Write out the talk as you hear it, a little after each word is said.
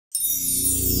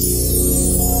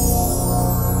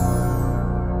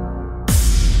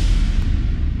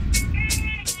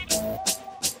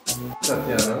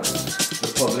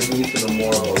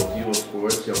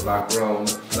your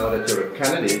background, now that you're a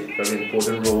candidate, very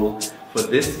important role for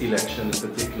this election in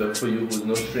particular for you, who's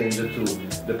no stranger to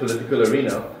the political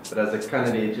arena, but as a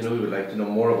candidate, we would like to know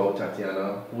more about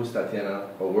Tatiana. Who's Tatiana,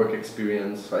 her work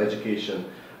experience, her education,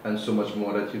 and so much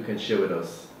more that you can share with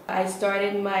us. I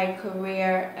started my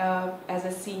career as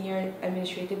a senior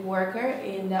administrative worker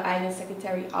in the Island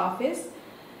Secretary office,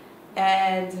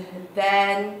 and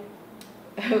then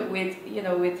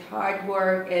with hard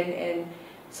work and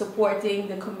supporting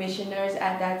the commissioners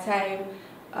at that time,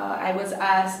 I was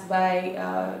asked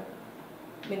by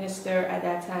Minister at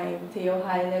that time, Theo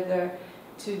Heiliger,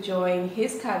 to join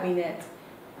his cabinet,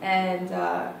 and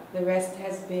the rest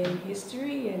has been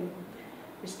history, and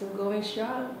we're still going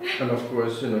strong. And of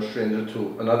course, stranger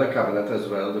to another cabinet as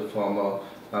well, the former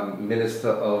Minister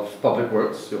of Public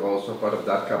Works. You're also part of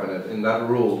that cabinet. In that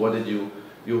role, what did you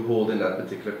hold in that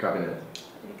particular cabinet?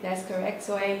 That's correct.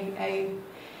 So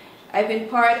I've been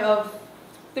part of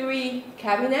 3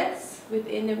 cabinets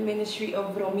within the Ministry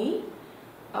of Romi.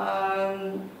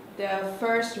 The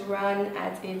first run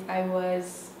at it, I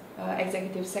was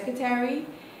Executive Secretary,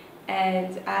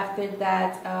 and after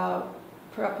that,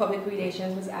 Public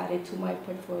Relations was added to my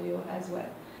portfolio as well.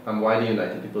 And why the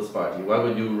United People's Party? Why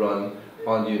would you run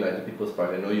on the United People's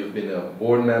Party? I know you've been a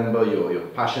board member, you're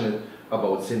passionate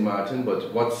about St. Martin,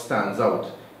 but what stands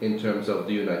out in terms of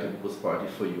the United People's Party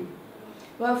for you?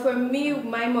 Well, for me,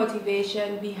 my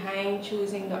motivation behind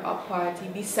choosing the UP Party,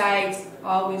 besides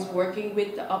always working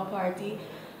with the UP Party,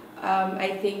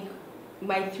 I think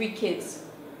my 3 kids.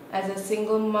 As a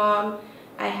single mom,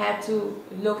 I had to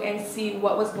look and see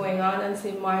what was going on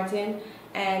St. Martin,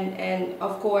 and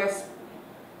of course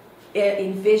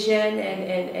envision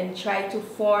and try to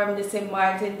form the St.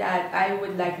 Martin that I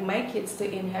would like my kids to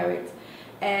inherit.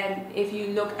 And if you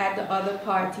look at the other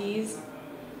parties,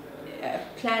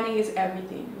 planning is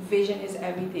everything, vision is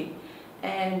everything.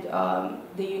 And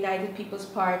the United People's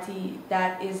Party,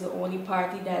 that is the only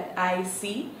party that I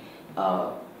see.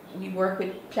 We work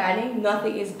with planning.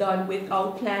 Nothing is done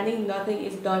without planning. Nothing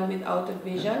is done without a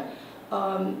vision.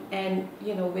 And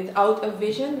without a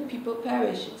vision, the people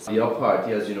perish. Your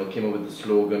party, as you know, came up with the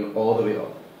slogan, "All the way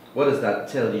up." What does that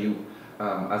tell you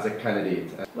as a candidate?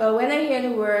 Well, when I hear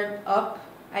the word "up,"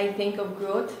 I think of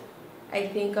growth. I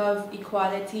think of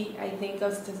equality. I think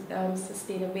of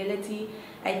sustainability.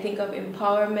 I think of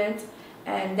empowerment,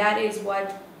 and that is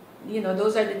what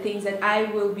those are the things that I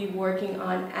will be working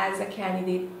on as a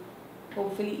candidate,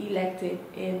 hopefully elected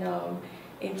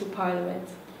into Parliament.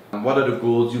 What are the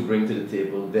goals you bring to the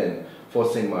table then for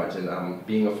St. Martin,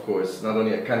 being of course not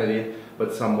only a candidate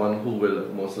but someone who will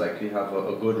most likely have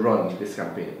a good run this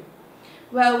campaign?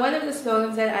 Well, one of the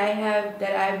slogans that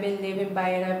I've been living by,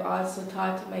 and I've also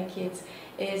taught to my kids,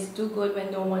 is do good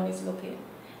when no one is looking.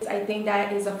 I think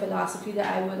that is a philosophy that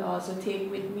I will also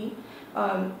take with me.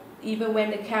 Even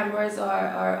when the cameras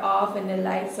are off and the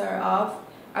lights are off,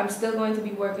 I'm still going to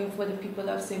be working for the people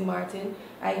of St. Martin.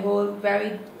 I hold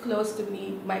very close to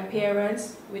me my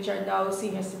parents, which are now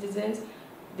senior citizens.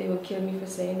 They will kill me for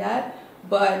saying that,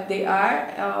 but they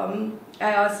are.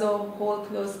 I also hold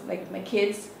close my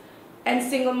kids and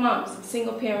single moms,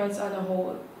 single parents on a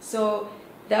whole. So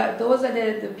those are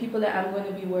the people that I'm going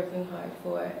to be working hard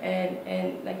for.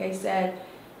 And like I said,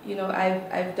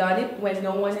 I've done it when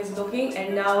no one is looking,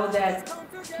 and now that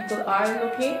people are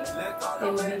looking,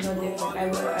 it will be no different. I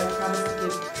promise to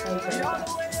give my very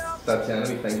best. Tatiana,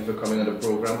 we thank you for coming on the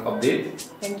program update.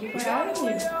 Thank you for having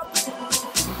me.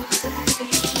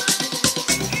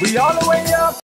 We all the way up.